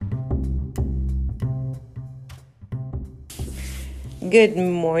Good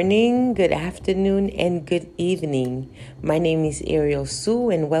morning, good afternoon, and good evening. My name is Ariel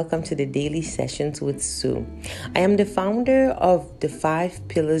Sue, and welcome to the Daily Sessions with Sue. I am the founder of the 5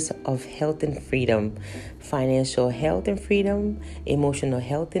 pillars of health and freedom: financial health and freedom, emotional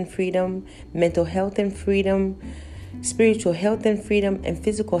health and freedom, mental health and freedom, spiritual health and freedom, and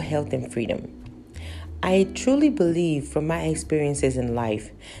physical health and freedom. I truly believe from my experiences in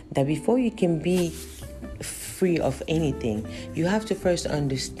life that before you can be free of anything, you have to first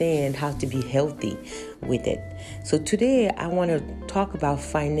understand how to be healthy with it. So today I want to talk about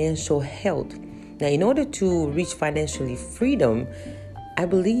financial health. Now, in order to reach financially freedom, I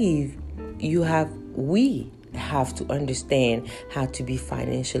believe we have to understand how to be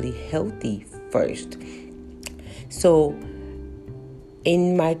financially healthy first. So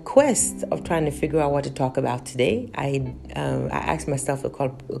in my quest of trying to figure out what to talk about today, I asked myself a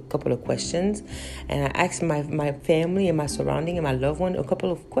couple of questions, and I asked my family and my surrounding and my loved one a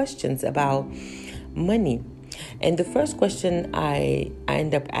couple of questions about money. And the first question I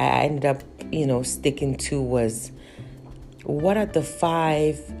ended up sticking to was, what are the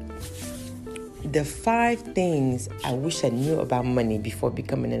five things I wish I knew about money before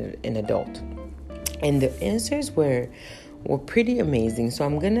becoming an adult? And the answers were pretty amazing. So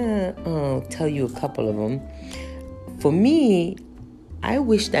I'm gonna tell you a couple of them. For me, I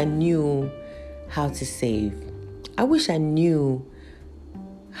wished I knew how to save. I wish I knew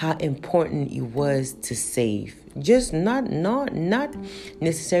how important it was to save. Just not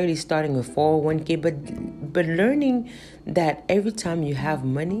necessarily starting a 401k, but learning that every time you have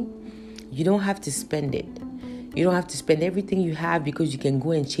money, you don't have to spend it. You don't have to spend everything you have because you can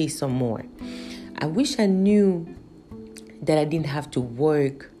go and chase some more. I wish I knew that I didn't have to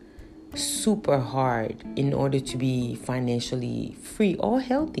work super hard in order to be financially free or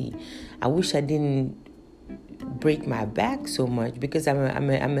healthy. I wish I didn't break my back so much because I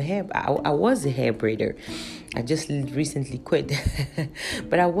was a hair braider. I just recently quit,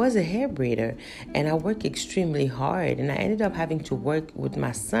 but I was a hair braider and I worked extremely hard, and I ended up having to work with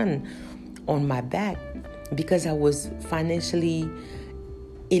my son on my back because I was financially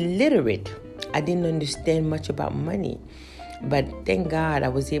illiterate. I didn't understand much about money. But thank God I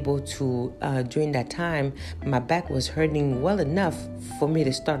was able to, during that time, my back was hurting well enough for me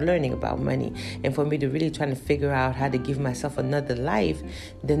to start learning about money and for me to really try to figure out how to give myself another life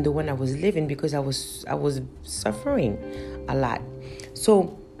than the one I was living, because I was suffering a lot.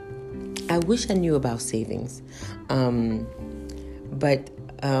 So I wish I knew about savings. But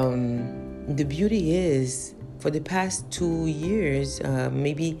the beauty is, for the past 2 years,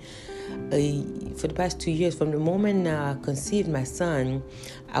 for the past 2 years, from the moment I conceived my son,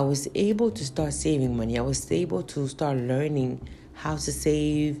 I was able to start saving money. I was able to start learning how to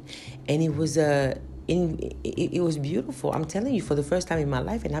save, and it was beautiful. I'm telling you, for the first time in my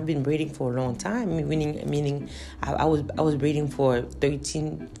life, and I've been braiding for a long time. Meaning, I was braiding for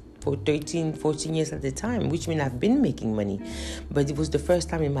 13, 14 years at the time, which means I've been making money. But it was the first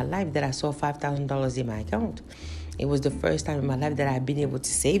time in my life that I saw $5,000 in my account. It was the first time in my life that I've been able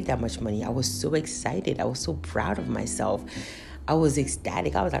to save that much money. I was so excited. I was so proud of myself. I was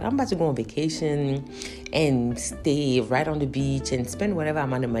ecstatic. I was like, I'm about to go on vacation and stay right on the beach and spend whatever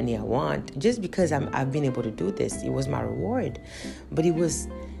amount of money I want, just because I've been able to do this. It was my reward. But it was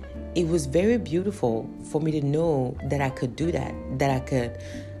very beautiful for me to know that I could do that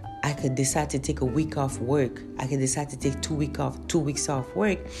I could decide to take a week off work. I could decide to take 2 weeks off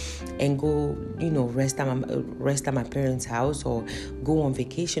work and go, rest at my parents' house or go on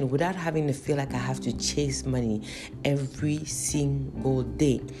vacation without having to feel like I have to chase money every single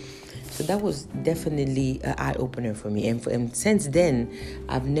day. So that was definitely an eye-opener for me. And since then,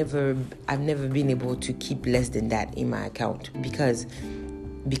 I've never been able to keep less than that in my account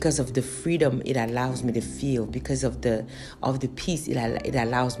because of the freedom it allows me to feel, because of the peace it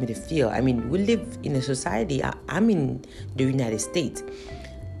allows me to feel. I mean, we live in a society. I'm in the United States.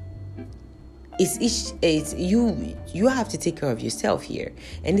 It's you have to take care of yourself here,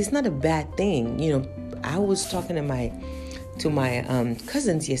 and it's not a bad thing. I was talking to my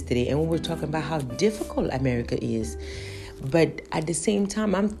cousins yesterday, and we were talking about how difficult America is. But at the same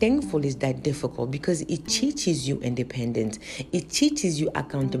time, I'm thankful it's that difficult, because it teaches you independence. It teaches you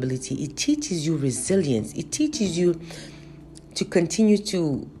accountability. It teaches you resilience. It teaches you to continue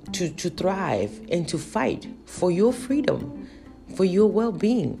to thrive and to fight for your freedom, for your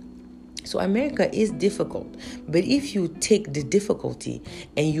well-being. So America is difficult, but if you take the difficulty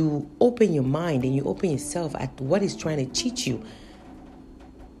and you open your mind and you open yourself at what it's trying to teach you,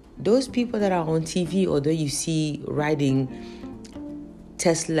 those people that are on TV, although you see riding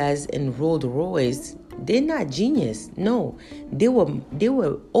Teslas and Rolls Royce, They're not genius. No, they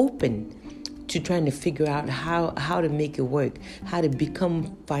were open to trying to figure out how to make it work, how to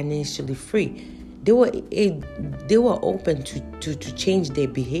become financially free. They were open to change their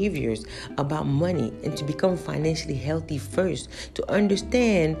behaviors about money and to become financially healthy first, to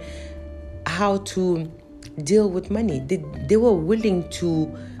understand how to deal with money. They were willing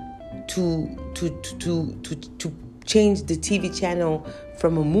to change the TV channel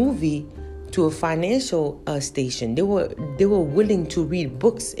from a movie to a financial station. They were willing to read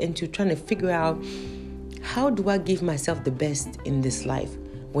books and to trying to figure out, how do I give myself the best in this life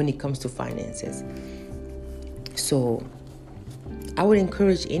when it comes to finances. So I would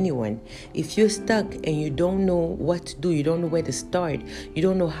encourage anyone, if you're stuck and you don't know what to do, you don't know where to start, you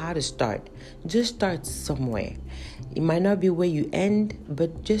don't know how to start, just start somewhere. It might not be where you end,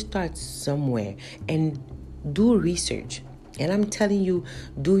 but just start somewhere and do research. And I'm telling you,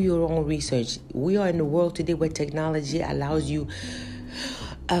 do your own research. We are in a world today where technology allows you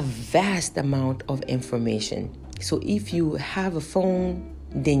a vast amount of information. So if you have a phone,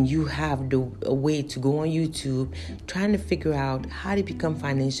 then you have a way to go on YouTube, trying to figure out how to become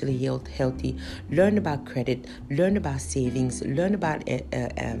financially healthy, learn about credit, learn about savings, learn about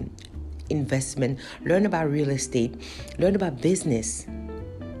investment, learn about real estate, learn about business.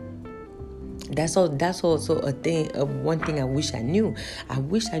 That's also a thing. One thing I wish I knew. I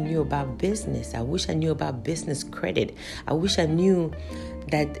wish I knew about business. I wish I knew about business credit. I wish I knew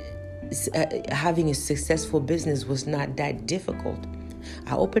that having a successful business was not that difficult.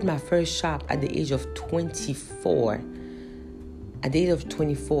 I opened my first shop at the age of 24. At the age of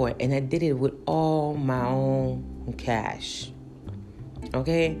 24, and I did it with all my own cash.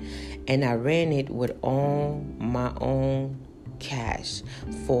 Okay, and I ran it with all my own cash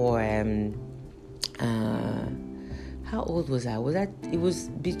for how old was I? It was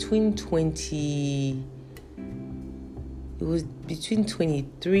between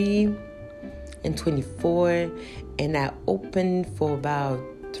 23 and 24, and I opened for about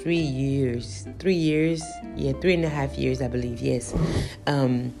 3 years. 3.5 years, I believe. Yes.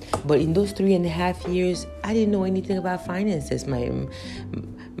 But in those 3.5 years, I didn't know anything about finances, my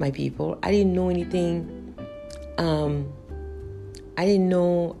people. I didn't know anything. I didn't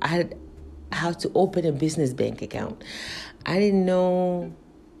know how to open a business bank account. I didn't know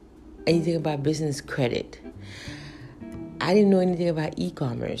anything about business credit. I didn't know anything about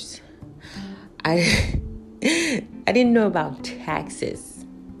e-commerce. I didn't know about taxes.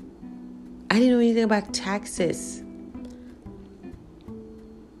 I didn't know anything about taxes.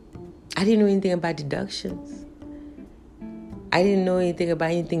 I didn't know anything about deductions. I didn't know anything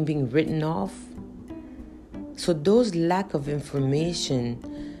about anything being written off. So those lack of information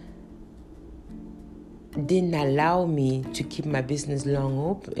didn't allow me to keep my business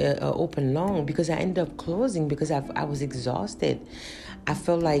open long, because I ended up closing because I was exhausted. I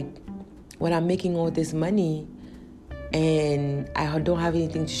felt like, when I'm making all this money and I don't have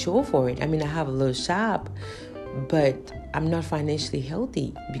anything to show for it. I mean, I have a little shop, but I'm not financially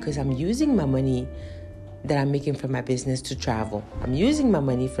healthy because I'm using my money that I'm making from my business to travel. I'm using my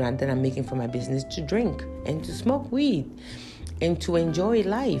money that I'm making from my business to drink and to smoke weed and to enjoy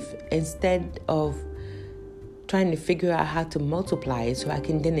life, instead of trying to figure out how to multiply it so I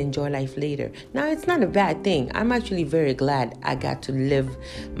can then enjoy life later. Now, it's not a bad thing. I'm actually very glad I got to live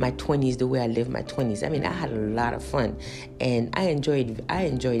my 20s the way I lived my 20s. I mean, I had a lot of fun, and I enjoyed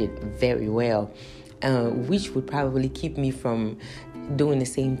it very well, which would probably keep me from doing the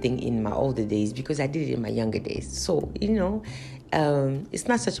same thing in my older days, because I did it in my younger days. So, it's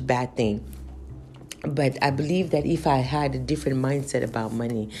not such a bad thing. But I believe that if I had a different mindset about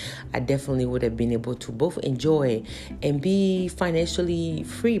money, I definitely would have been able to both enjoy and be financially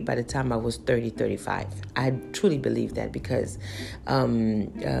free by the time I was 30, 35. I truly believe that, because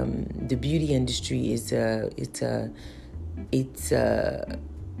the beauty industry is it's a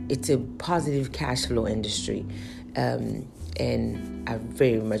positive cash flow industry. And I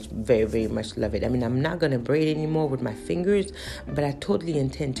very, very much love it. I mean, I'm not going to braid anymore with my fingers, but I totally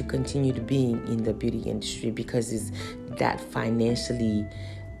intend to continue to be in the beauty industry, because it's that financially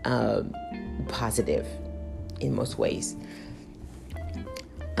positive in most ways.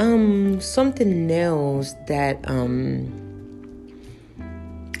 Something else that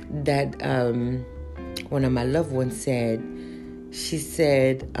one of my loved ones said, she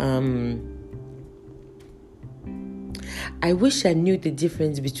said, I wish I knew the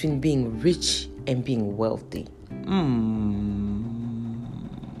difference between being rich and being wealthy.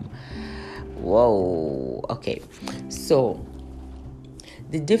 Whoa. Okay. So,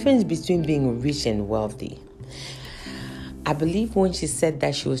 the difference between being rich and wealthy. I believe when she said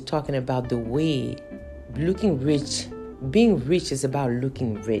that, she was talking about the way looking rich. Being rich is about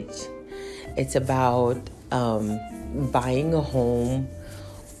looking rich. It's about buying a home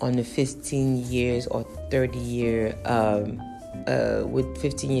on a 15 years or 30 year with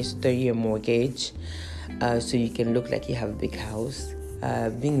 15 years to 30 year mortgage, so you can look like you have a big house.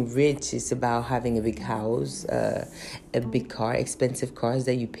 Being rich is about having a big house, a big car, expensive cars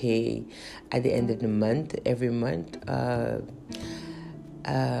that you pay at the end of the month, every month.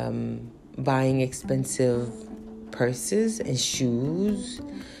 Buying expensive purses and shoes.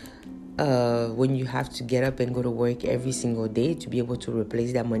 When you have to get up and go to work every single day to be able to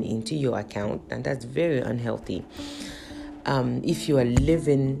replace that money into your account, and that's very unhealthy. If you are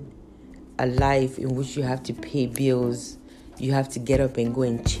living a life in which you have to pay bills, you have to get up and go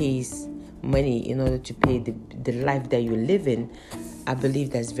and chase money in order to pay the life that you live in, I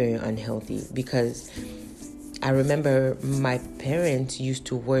believe that's very unhealthy. Because I remember my parents used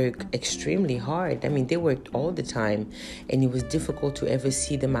to work extremely hard. I mean, they worked all the time, and it was difficult to ever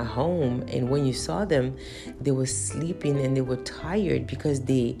see them at home. And when you saw them, they were sleeping and they were tired because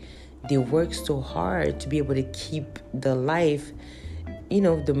they worked so hard to be able to keep the life,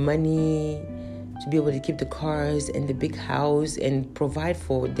 the money, to be able to keep the cars and the big house and provide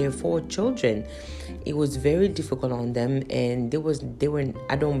for their 4 children. It was very difficult on them, and they weren't,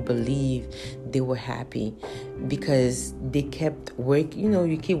 I don't believe they were happy, because they kept working.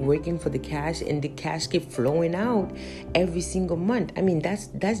 You keep working for the cash, and the cash kept flowing out every single month. I mean,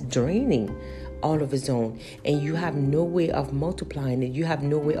 that's draining all of its own, and you have no way of multiplying it. You have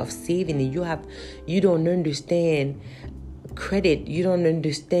no way of saving it. You don't understand credit. You don't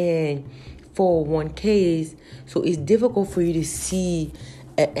understand 401ks. So it's difficult for you to see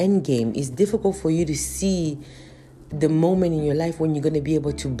an end game. It's difficult for you to see the moment in your life when you're going to be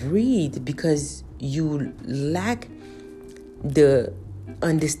able to breathe, because you lack the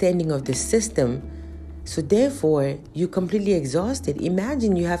understanding of the system. So therefore, you're completely exhausted.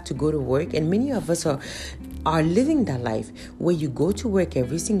 Imagine you have to go to work, and many of us are living that life where you go to work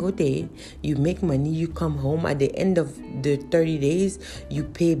every single day, you make money, you come home at the end of the 30 days, you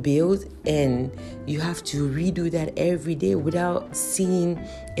pay bills, and you have to redo that every day without seeing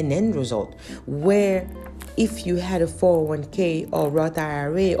an end result. Where if you had a 401k or Roth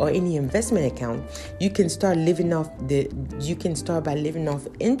IRA or any investment account, you can start by living off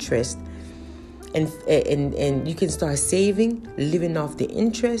interest, and you can start saving, living off the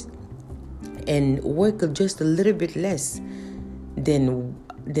interest, and work just a little bit less than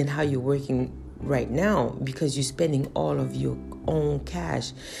how you're working right now, because you're spending all of your own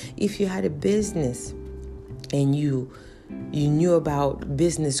cash. If you had a business and you knew about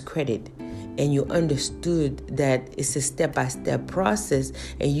business credit, and you understood that it's a step-by-step process,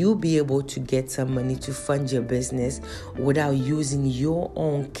 and you'll be able to get some money to fund your business without using your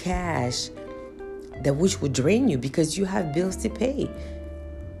own cash, which would drain you, because you have bills to pay.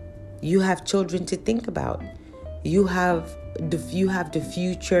 You have children to think about. You have the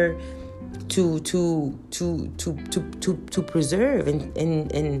future to preserve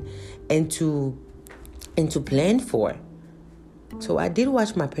and to plan for. So I did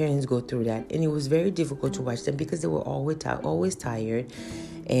watch my parents go through that, and it was very difficult to watch them, because they were always tired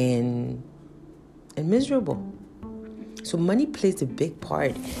and miserable. So money plays a big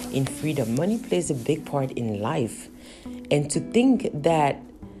part in freedom. Money plays a big part in life. And to think that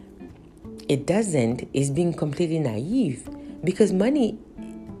it doesn't is being completely naive, because money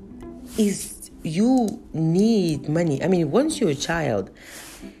you need money. I mean, once you're a child,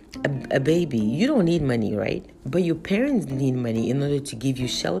 a baby, you don't need money, right? But your parents need money in order to give you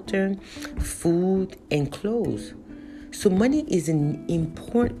shelter, food, and clothes. So money is an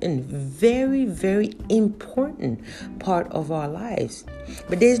important, very, very important part of our lives.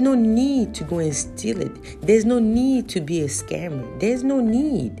 But there's no need to go and steal it. There's no need to be a scammer. There's no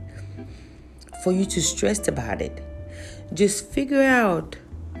need for you to stress about it. Just figure out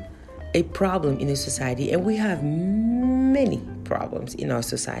a problem in a society, and we have many problems in our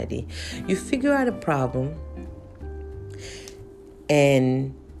society. You figure out a problem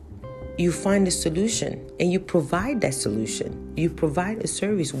and you find a solution, and you provide that solution. You provide a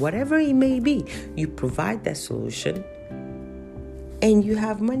service, whatever it may be. You provide that solution, and you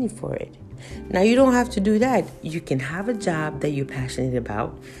have money for it. Now, you don't have to do that. You can have a job that you're passionate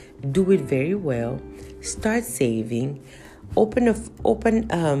about, do it very well, start saving, open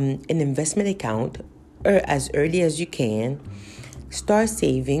an investment account as early as you can, start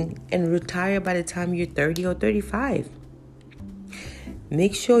saving, and retire by the time you're 30 or 35.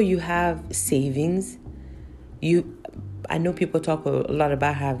 Make sure you have savings. I know people talk a lot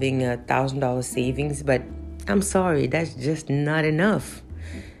about having $1,000 savings, but I'm sorry, that's just not enough.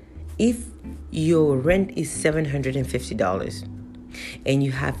 If your rent is $750, and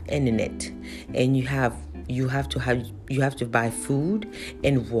you have internet, and you have to buy food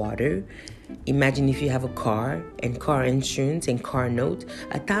and water. Imagine if you have a car and car insurance and car note.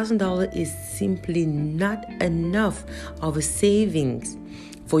 $1,000 is simply not enough of a savings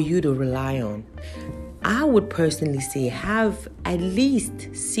for you to rely on. I would personally say have at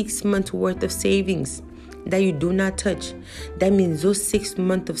least 6 months worth of savings that you do not touch. That means those 6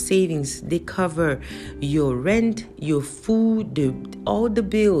 months of savings, they cover your rent, your food, all the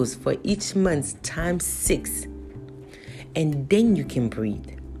bills for each month times 6. And then you can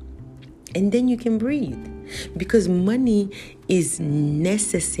breathe. Because money is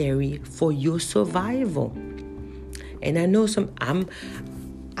necessary for your survival. And I know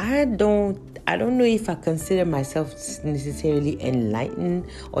I don't know if I consider myself necessarily enlightened,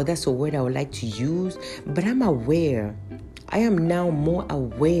 or that's a word I would like to use, but I'm aware. I am now more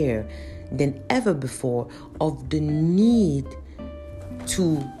aware than ever before of the need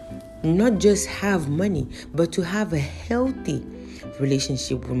to not just have money, but to have a healthy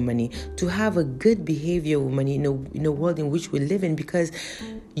relationship with money, to have a good behavior with money in a world in which we live in, because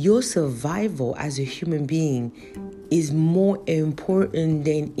your survival as a human being is more important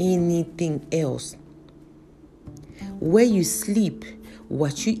than anything else. Where you sleep,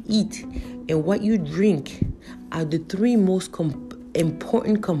 what you eat, and what you drink are the three most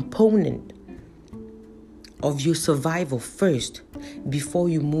important components of your survival first, before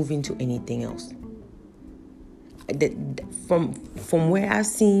you move into anything else. From where I've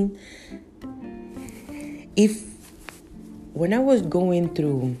seen, when I was going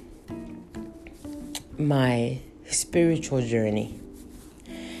through my spiritual journey,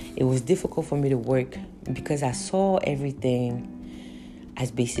 it was difficult for me to work because I saw everything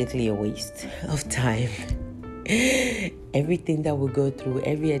as basically a waste of time. Everything that we go through,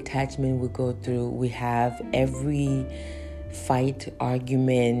 every attachment we go through, we have every fight,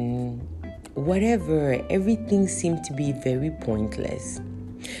 argument, whatever, everything seemed to be very pointless.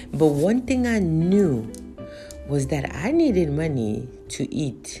 But one thing I knew was that I needed money to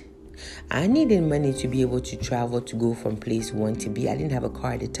eat. I needed money to be able to travel, to go from place one to B. I didn't have a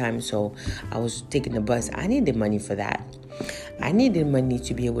car at the time, so I was taking the bus. I needed money for that. I needed money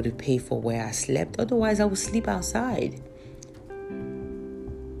to be able to pay for where I slept. Otherwise, I would sleep outside.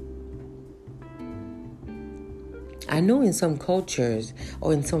 I know in some cultures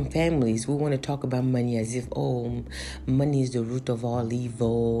or in some families, we want to talk about money as if, money is the root of all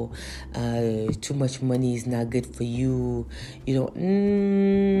evil. Too much money is not good for you.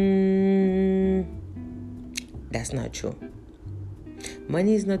 That's not true.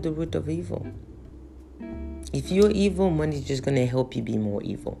 Money is not the root of evil. If you're evil, money is just going to help you be more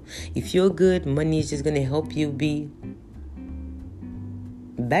evil. If you're good, money is just going to help you be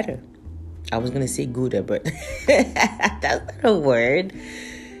better. I was going to say gooder, but that's not a word.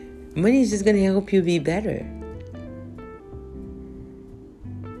 Money is just going to help you be better.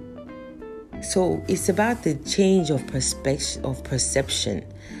 So it's about the change of perception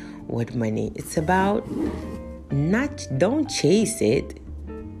with money. It's about don't chase it.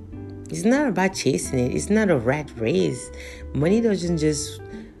 It's not about chasing it. It's not a rat race. Money doesn't just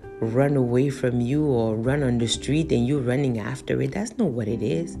run away from you or run on the street and you're running after it. That's not what it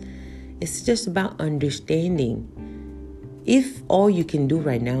is. It's just about understanding. If all you can do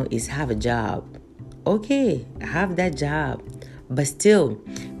right now is have a job, okay, have that job. But still,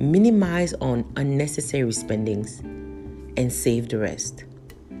 minimize on unnecessary spendings and save the rest.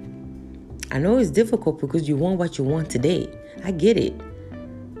 I know it's difficult because you want what you want today. I get it.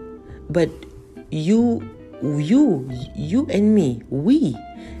 But you and me, we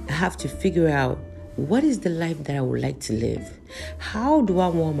have to figure out, what is the life that I would like to live? How do I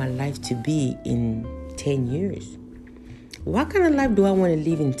want my life to be in 10 years? What kind of life do I want to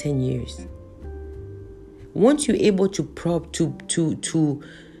live in 10 years? Once you're able to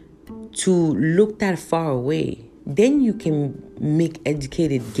look that far away, then you can make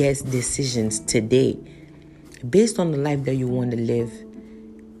educated guess decisions today based on the life that you want to live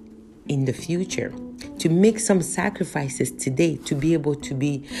in the future, to make some sacrifices today to be able to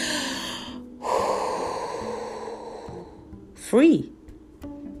be free,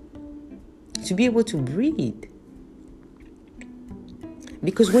 to be able to breathe.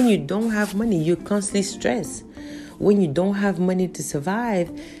 Because when you don't have money, you're constantly stressed. When you don't have money to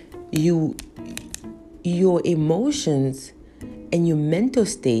survive, your emotions and your mental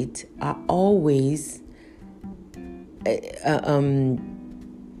state are always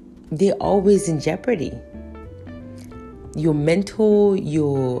they're always in jeopardy. your mental,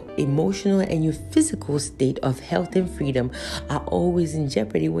 your emotional, and your physical state of health and freedom are always in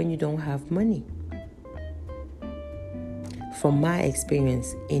jeopardy when you don't have money. From my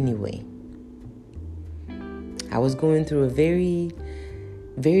experience anyway. I was going through a very,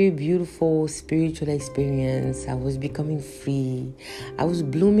 very beautiful spiritual experience. I was becoming free. I was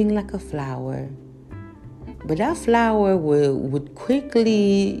blooming like a flower. But that flower would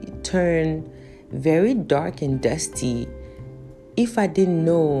quickly turn very dark and dusty if I didn't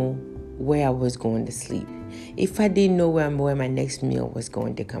know where I was going to sleep. If I didn't know where my next meal was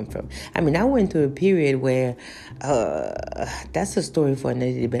going to come from. I mean, I went through a period where, that's a story for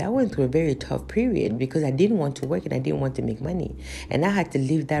another day, but I went through a very tough period because I didn't want to work and I didn't want to make money. And I had to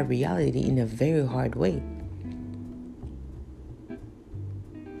live that reality in a very hard way.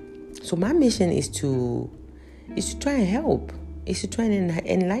 So my mission is to try and help. Is to try and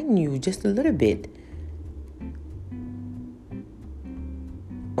enlighten you just a little bit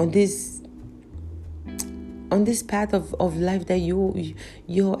on this path of life that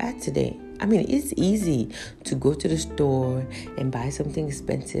you're at today. I mean, it's easy to go to the store and buy something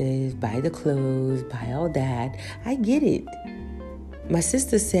expensive, buy the clothes, buy all that. I get it. My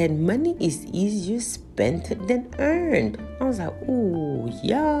sister said money is easier spent than earned. I was like, oh,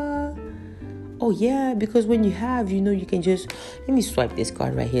 yeah. Oh, yeah, because when you have, you can just, let me swipe this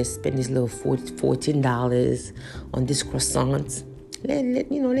card right here, spend this little $14 on this croissant. Let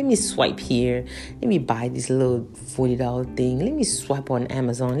me swipe here. Let me buy this little $40 thing. Let me swipe on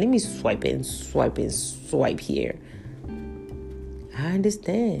Amazon. Let me swipe and swipe and swipe here. I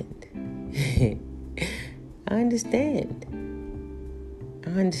understand. I understand.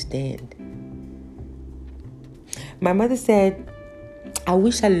 My mother said, I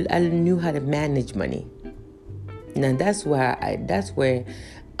wish I knew how to manage money. Now that's where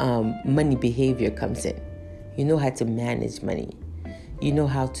money behavior comes in. You know how to manage money. You know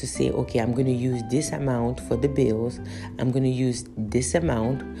how to say, okay, I'm going to use this amount for the bills. I'm going to use this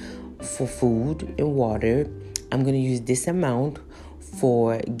amount for food and water. I'm going to use this amount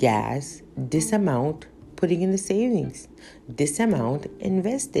for gas. This amount putting in the savings. This amount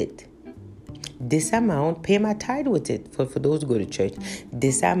invested. This amount pay my tithe with it for those who go to church.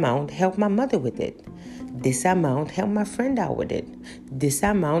 This amount help my mother with it. This amount help my friend out with it. This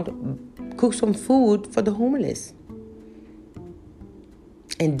amount cook some food for the homeless.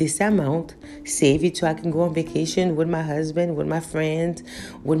 And this amount, save it so I can go on vacation with my husband, with my friends,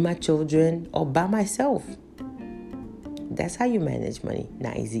 with my children, or by myself. That's how you manage money.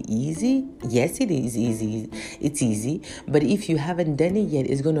 Now, is it easy? Yes, it is easy. It's easy. But if you haven't done it yet,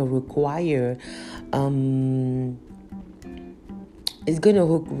 it's going to require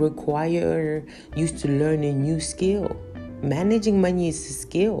you to learn a new skill. Managing money is a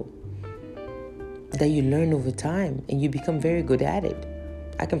skill that you learn over time, and you become very good at it.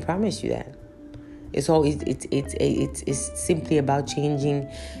 I can promise you that. It's simply about changing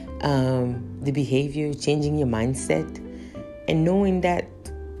the behavior, changing your mindset, and knowing that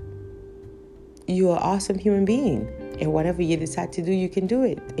you're an awesome human being, and whatever you decide to do, you can do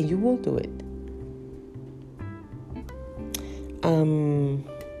it, and you will do it.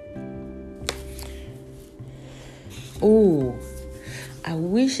 I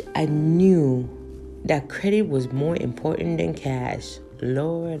wish I knew that credit was more important than cash.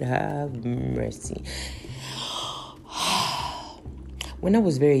 Lord have mercy. When I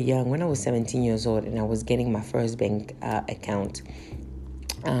was very young, when I was 17 years old and I was getting my first bank account,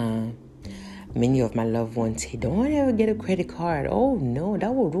 many of my loved ones say, don't ever get a credit card. Oh, no,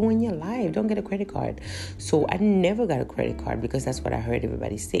 that will ruin your life. Don't get a credit card. So I never got a credit card because that's what I heard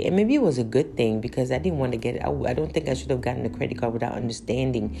everybody say. And maybe it was a good thing because I didn't want to get it. I don't think I should have gotten a credit card without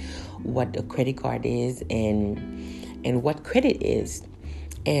understanding what a credit card is and what credit is.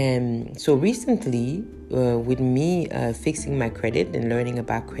 And so recently, with me fixing my credit and learning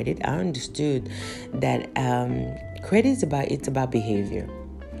about credit, I understood that credit is about behavior.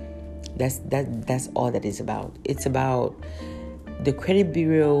 That's all that is about. It's about the credit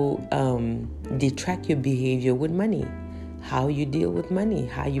bureau. They track your behavior with money, how you deal with money,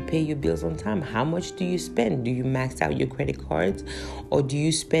 how you pay your bills on time, how much do you spend? Do you max out your credit cards, or do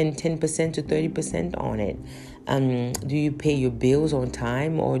you spend 10% to 30% on it? Do you pay your bills on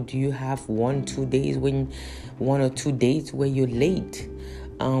time, or do you have 1 or 2 days where you're late?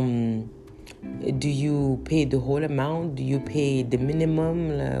 Do you pay the whole amount? Do you pay the minimum?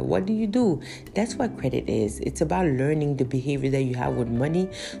 What do you do? That's what credit is. It's about learning the behavior that you have with money.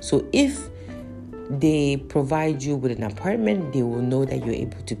 So if they provide you with an apartment, they will know that you're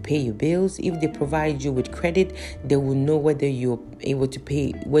able to pay your bills. If they provide you with credit, they will know whether you're able to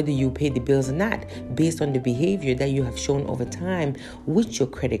pay, whether you pay the bills or not, based on the behavior that you have shown over time with your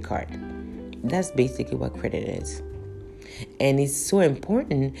credit card. That's basically what credit is. And it's so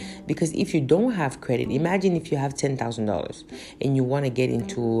important because if you don't have credit, imagine if you have $10,000 and you want to get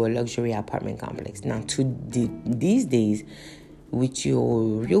into a luxury apartment complex. Now, these days, with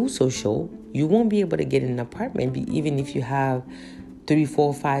your real social, you won't be able to get an apartment even if you have 3,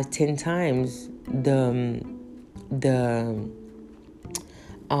 4, 5, 10 times the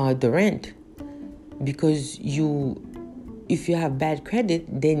rent, because if you have bad credit,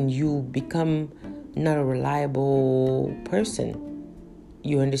 then you become not a reliable person.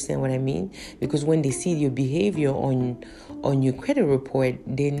 You understand what I mean? Because when they see your behavior on your credit report,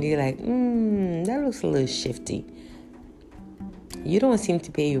 then they're like, that looks a little shifty. You don't seem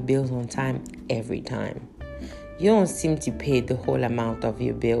to pay your bills on time every time. You don't seem to pay the whole amount of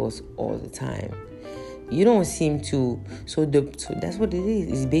your bills all the time. You don't seem to. So that's what it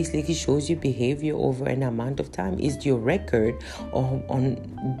is. It basically shows your behavior over an amount of time. It's your record on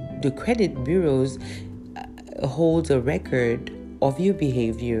the credit bureaus holds a record of your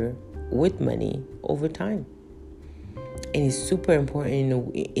behavior with money over time, and it's super important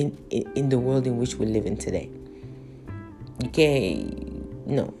in the world in which we live in today.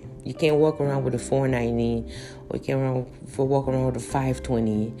 You can't walk around with a 490 or you can't walk around with a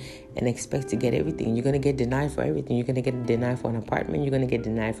 520 and expect to get everything. You're going to get denied for everything. You're going to get denied for an apartment. You're going to get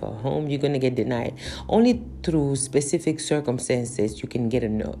denied for a home. You're going to get denied. Only through specific circumstances you can get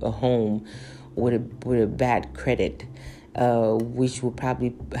a home with a bad credit, which will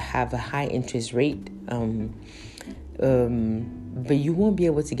probably have a high interest rate. But you won't be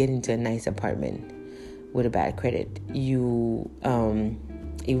able to get into a nice apartment with a bad credit.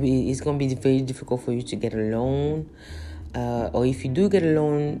 It's going to be very difficult for you to get a loan, or if you do get a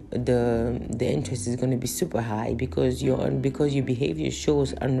loan, the interest is going to be super high because your behavior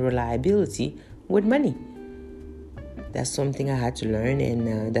shows unreliability with money. That's something I had to learn,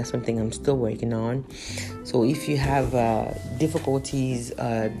 and that's something I'm still working on. So if you have difficulties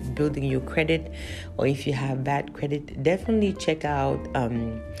building your credit, or if you have bad credit, definitely check out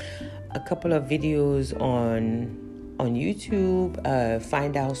a couple of videos on YouTube.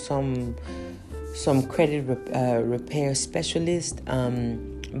 Find out some credit repair specialist.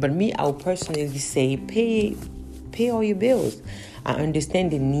 But me, I would personally say pay all your bills. I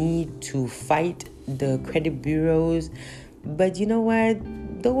understand the need to fight the credit bureaus, but you know what?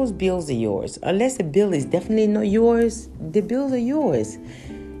 Those bills are yours. Unless the bill is definitely not yours, the bills are yours.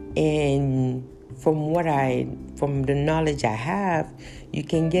 And from the knowledge I have, you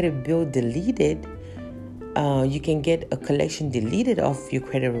can get a bill deleted. You can get a collection deleted off your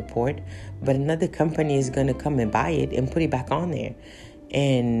credit report, but another company is going to come and buy it and put it back on there.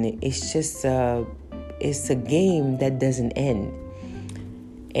 And it's just it's a game that doesn't end.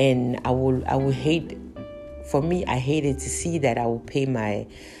 And I would hate, for me, I hated to see that I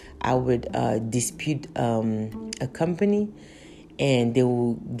would dispute a company, and they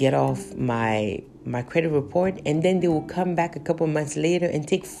will get off my credit report, and then they will come back a couple months later and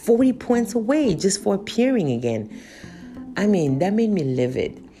take 40 points away just for appearing again. I mean, that made me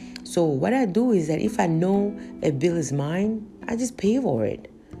livid. So what I do is that if I know a bill is mine, I just pay for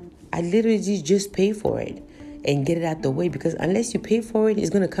it. I literally just pay for it and get it out the way, because unless you pay for it,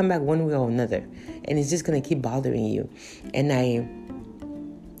 it's going to come back one way or another, and it's just going to keep bothering you. And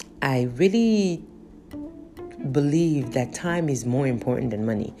I really believe that time is more important than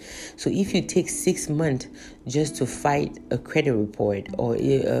money. So if you take 6 months just to fight a credit report, or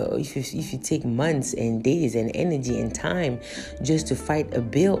if you take months and days and energy and time just to fight a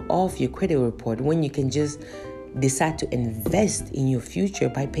bill off your credit report, when you can just decide to invest in your future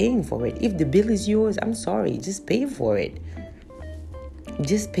by paying for it. If the bill is yours, I'm sorry, just pay for it.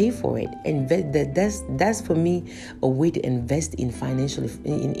 Just pay for it. And that's for me a way to invest in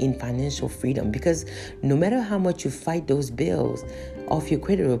financial freedom, because no matter how much you fight those bills off your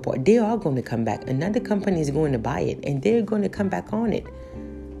credit report, they are going to come back. Another company is going to buy it, and they're going to come back on it.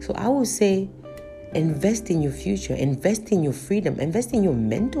 So I would say invest in your future, invest in your freedom, invest in your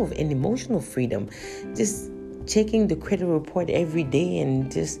mental and emotional freedom. Just checking the credit report every day,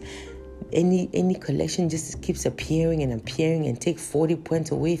 and just any collection just keeps appearing and take 40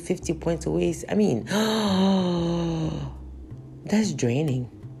 points away, 50 points away. I mean, that's draining.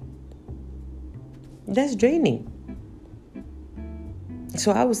 That's draining.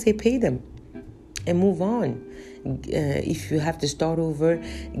 So I would say pay them. and move on. If you have to start over,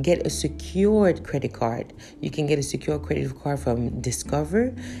 get a secured credit card. You can get a secured credit card from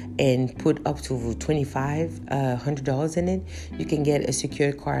Discover and put up to $2,500 in it. You can get a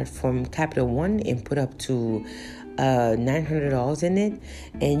secured card from Capital One and put up to $900 in it,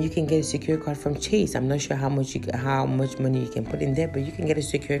 and you can get a secure card from Chase. I'm not sure how much money you can put in there, but you can get a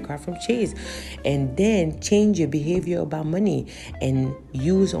secure card from Chase, and then change your behavior about money and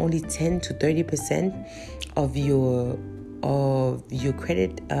use only 10 to 30% of your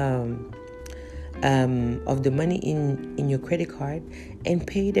credit of the money in your credit card, and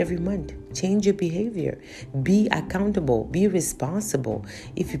pay it every month. Change your behavior. Be accountable. Be responsible.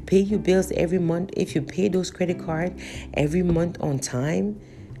 If you pay your bills every month, if you pay those credit cards every month on time,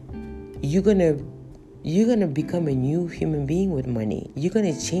 you're gonna become a new human being with money. You're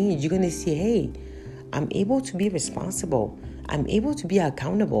gonna change. You're gonna see, hey, I'm able to be responsible. I'm able to be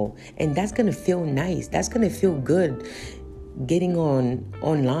accountable, and that's gonna feel nice. That's gonna feel good. Getting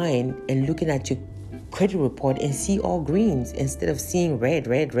online and looking at your credit report and see all greens instead of seeing red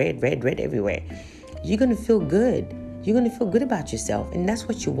everywhere. You're going to feel good. You're going to feel good about yourself, and that's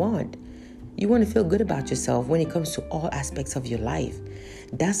what you want. You want to feel good about yourself when it comes to all aspects of your life.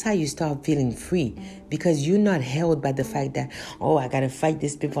 That's how you start feeling free, because you're not held by the fact that, oh, I got to fight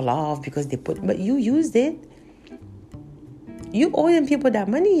these people off because but you used it. You owe them people that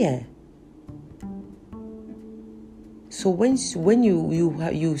money, yeah. So when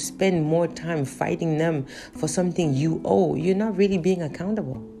you spend more time fighting them for something you owe, you're not really being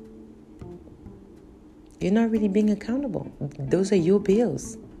accountable. You're not really being accountable. Those are your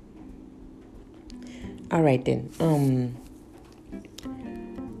bills. All right then.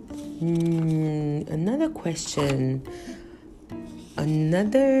 Another question.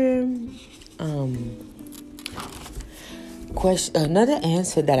 Another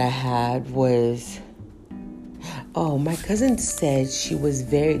answer that I had was, oh, my cousin said she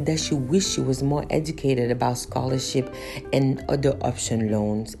wished she was more educated about scholarship and other option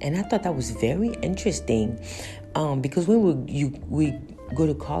loans. And I thought that was very interesting. Because when we go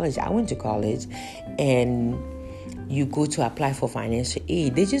to college, I went to college, and you go to apply for financial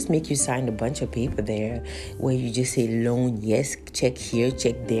aid, they just make you sign a bunch of paper there where you just say loan, yes, check here,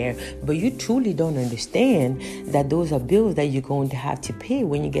 check there. But you truly don't understand that those are bills that you're going to have to pay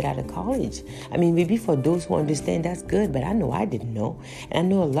when you get out of college. I mean, maybe for those who understand, that's good, but I know I didn't know. And I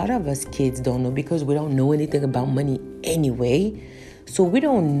know a lot of us kids don't know, because we don't know anything about money anyway. So we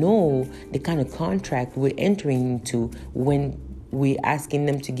don't know the kind of contract we're entering into when we're asking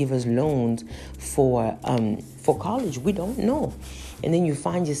them to give us loans for college. We don't know. And then you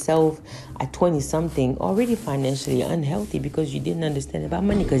find yourself at 20-something already financially unhealthy because you didn't understand about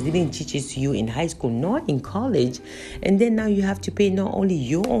money, because they didn't teach it to you in high school nor in college. And then now you have to pay not only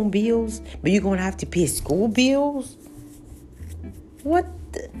your own bills, but you're going to have to pay school bills. What?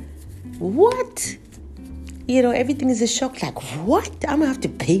 Everything is a shock. Like, what? I'm going to have to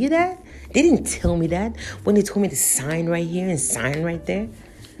pay that? They didn't tell me that when they told me to sign right here and sign right there.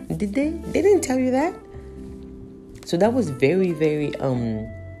 Did they? They didn't tell you that. So that was very, very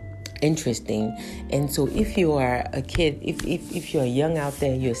interesting. And so if you are a kid, if you're young out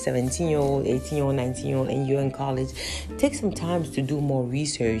there, you're a 17-year-old, 18-year-old, 19-year-old, and you're in college, take some time to do more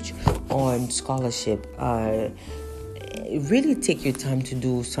research on scholarship. Really take your time to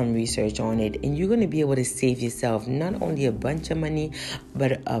do some research on it, and you're going to be able to save yourself not only a bunch of money,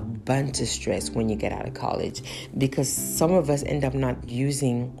 but a bunch of stress when you get out of college, because some of us end up not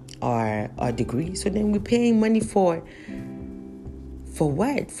using our degree. So then we're paying money for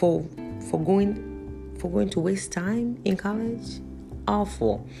what? For going to waste time in college?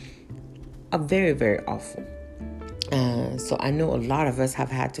 Awful. Very, very awful. So I know a lot of us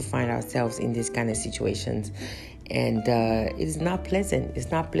have had to find ourselves in these kind of situations. And it's not pleasant. It's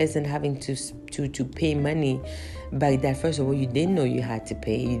not pleasant having to pay money back that. First of all, you didn't know you had to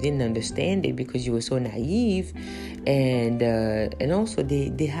pay. You didn't understand it because you were so naive. And also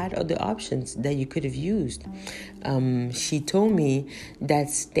they had other options that you could have used. She told me that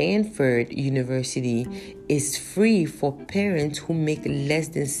Stanford University is free for parents who make less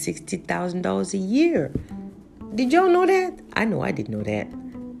than $60,000 a year. Did y'all know that? I know I didn't know that.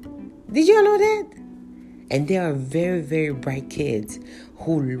 Did y'all know that? And there are very, very bright kids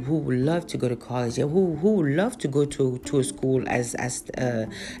who love to go to college and who love to go to a school as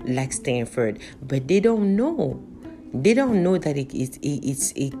like Stanford, but they don't know. They don't know that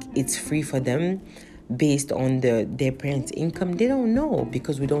it's free for them based on their parents' income. They don't know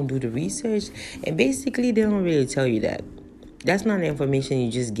because we don't do the research, and basically they don't really tell you that. That's not information you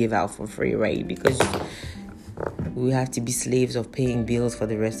just give out for free, right? Because we have to be slaves of paying bills for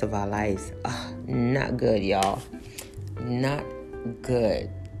the rest of our lives. Not good, y'all. Not good.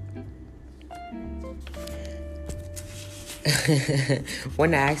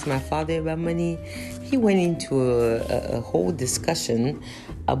 When I asked my father about money, he went into a whole discussion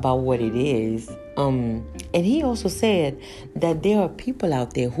about what it is. And he also said that there are people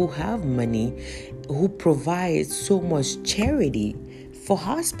out there who have money, who provide so much charity for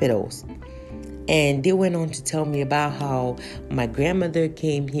hospitals. And they went on to tell me about how my grandmother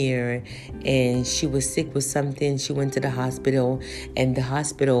came here and she was sick with something. She went to the hospital and the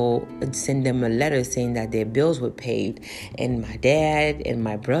hospital sent them a letter saying that their bills were paid. And my dad and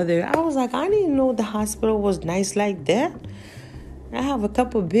my brother, I was like, I didn't know the hospital was nice like that. I have a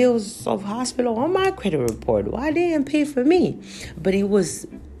couple bills of hospital on my credit report. Why they didn't pay for me? But it was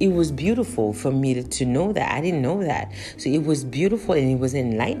beautiful for me to know that. I didn't know that. So it was beautiful and it was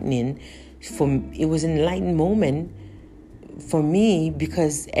enlightening. It was an enlightened moment for me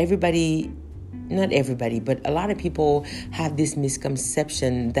because not everybody, but a lot of people have this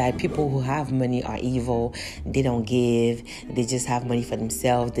misconception that people who have money are evil. They don't give. They just have money for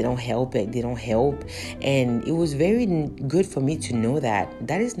themselves. They don't help it. They don't help. And it was very good for me to know that.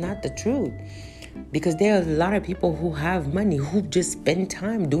 That is not the truth. Because there are a lot of people who have money who just spend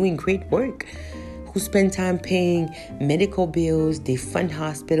time doing great work, who spend time paying medical bills. They fund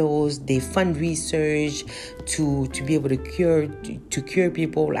hospitals, they fund research to be able to cure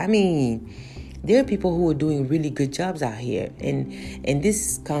people. I mean, there are people who are doing really good jobs out here. And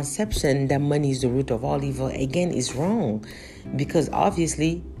this conception that money is the root of all evil, again, is wrong. Because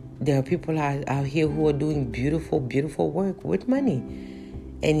obviously, there are people out here who are doing beautiful, beautiful work with money.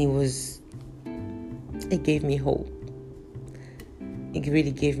 And it gave me hope. It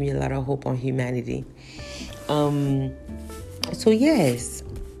really gave me a lot of hope on humanity. So yes,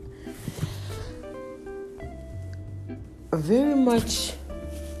 very much.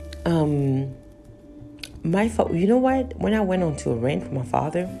 My fault. You know what? When I went on to a rant for my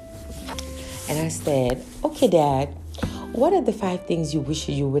father, and I said, "Okay, Dad, what are the 5 things you wish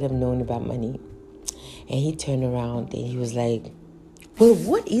you would have known about money?" And he turned around and he was like, "Well,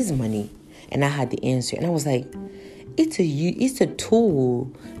 what is money?" And I had the answer, and I was like, It's a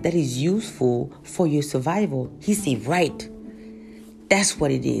tool that is useful for your survival. He said, right. That's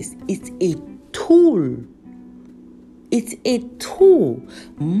what it is. It's a tool. It's a tool.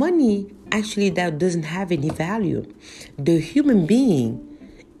 Money, actually, that doesn't have any value. The human being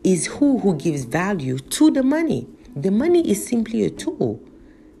is who gives value to the money. The money is simply a tool.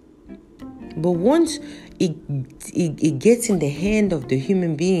 But once it gets in the hand of the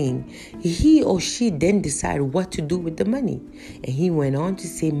human being, he or she then decide what to do with the money. And he went on to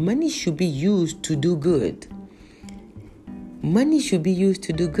say money should be used to do good. Money should be used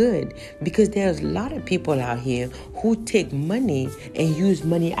to do good, because there's a lot of people out here who take money and use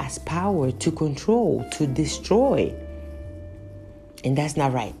money as power to control, to destroy. And that's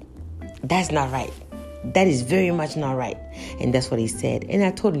not right. That's not right. That is very much not right. And that's what he said. And I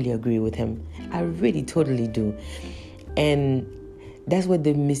totally agree with him. I really totally do. And that's where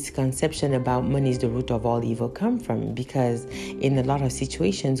the misconception about money is the root of all evil come from. Because in a lot of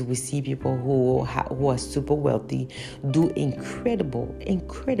situations, we see people who are super wealthy do incredible,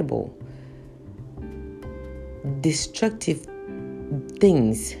 destructive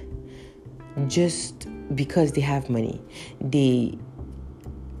things just because they have money. They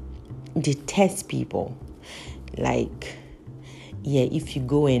test people. Like, yeah, if you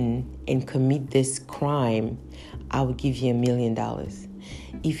go in and commit this crime, I will give you $1 million.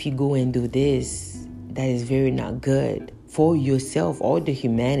 If you go and do this, that is very not good for yourself or the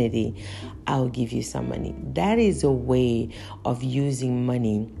humanity, I'll give you some money. That is a way of using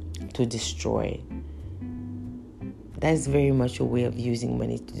money to destroy. That's very much a way of using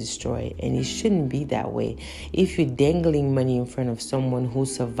money to destroy. And it shouldn't be that way. If you're dangling money in front of someone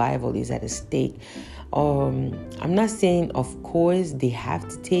whose survival is at stake, I'm not saying, of course, they have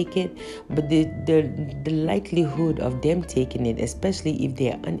to take it, but the likelihood of them taking it, especially if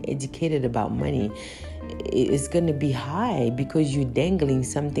they're uneducated about money, is going to be high, because you're dangling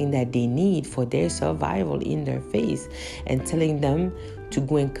something that they need for their survival in their face and telling them to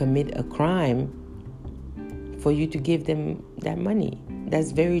go and commit a crime for you to give them that money.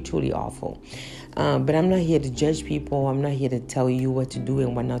 That's very, truly awful. But I'm not here to judge people. I'm not here to tell you what to do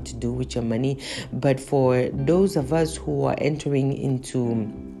and what not to do with your money. But for those of us who are entering into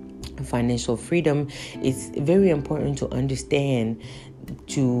financial freedom, it's very important to understand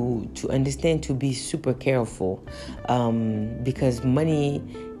to be super careful, because money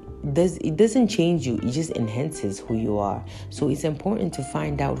doesn't change you, it just enhances who you are. So it's important to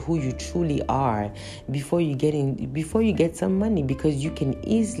find out who you truly are before you get some money, because you can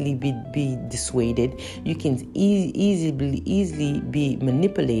easily be dissuaded, you can easily be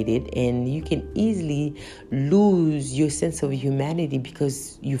manipulated, and you can easily lose your sense of humanity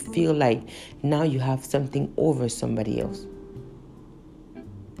because you feel like now you have something over somebody else.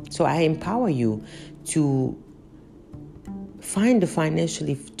 So I empower you to find find a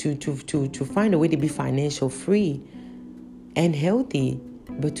way to be financial free and healthy,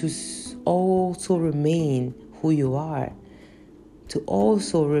 but to also remain who you are. To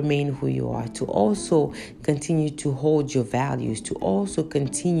also continue to hold your values, to also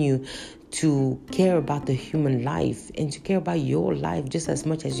continue to care about the human life and to care about your life just as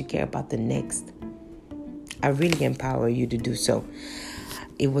much as you care about the next. I really empower you to do so.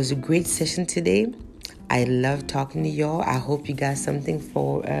 It was a great session today. I love talking to y'all. I hope you got something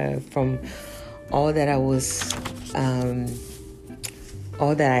from all that I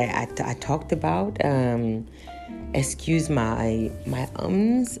talked about. Excuse my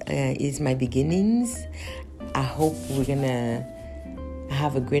ums is my beginnings. I hope we're gonna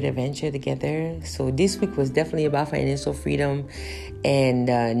have a great adventure together. So this week was definitely about financial freedom, and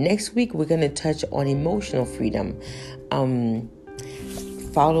next week we're gonna touch on emotional freedom.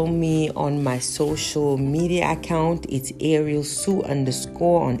 Follow me on my social media account. It's Ariel Sue _ on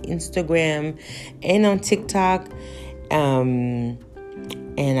Instagram and on TikTok. And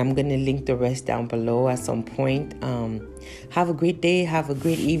I'm going to link the rest down below at some point. Have a great day. Have a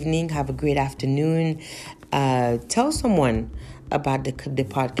great evening. Have a great afternoon. Tell someone about the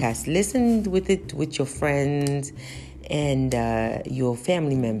podcast. Listen with it with your friends and your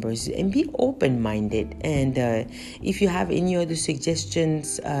family members, and be open-minded. And if you have any other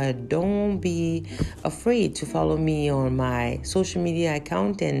suggestions, don't be afraid to follow me on my social media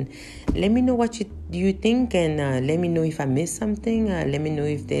account and let me know what you think, and let me know if I missed something. Let me know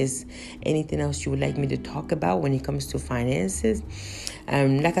if there's anything else you would like me to talk about when it comes to finances.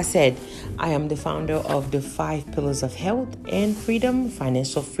 Like I said, I am the founder of the 5 pillars of health and freedom: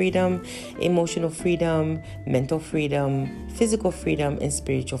 financial freedom, emotional freedom, mental freedom, physical freedom, and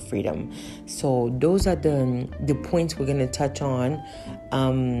spiritual freedom. So those are the points we're going to touch on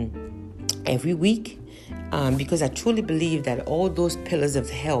every week, because I truly believe that all those pillars of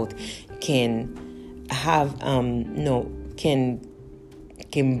health can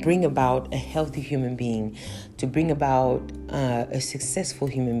can bring about a healthy human being, to bring about a successful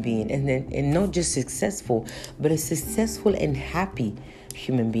human being, and not just successful, but a successful and happy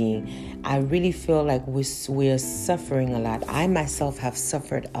human being. I really feel like we're suffering a lot. I myself have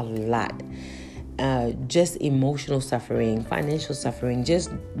suffered a lot. Just emotional suffering, financial suffering, just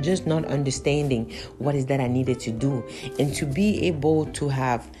not understanding what is that I needed to do, and to be able to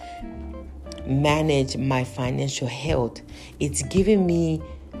have manage my financial health, it's giving me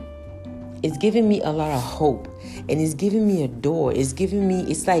a lot of hope, and it's giving me a door. It's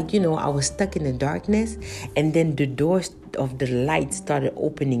like, I was stuck in the darkness, and then the doors of the light started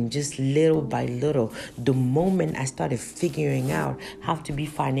opening just little by little the moment I started figuring out how to be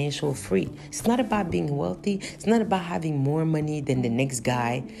financial free. It's not about being wealthy, it's not about having more money than the next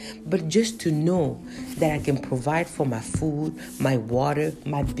guy, but just to know that I can provide for my food, my water,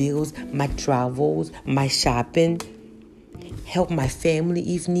 my bills, my travels, my shopping, help my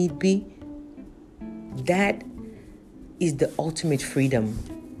family if need be. That is the ultimate freedom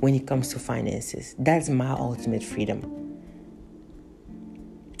when it comes to finances. That's my ultimate freedom.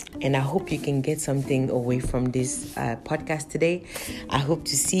 And I hope you can get something away from this podcast today. I hope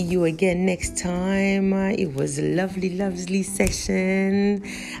to see you again next time. It was a lovely, lovely session.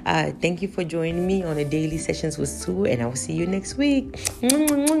 Thank you for joining me on the Daily Sessions with Sue, and I will see you next week.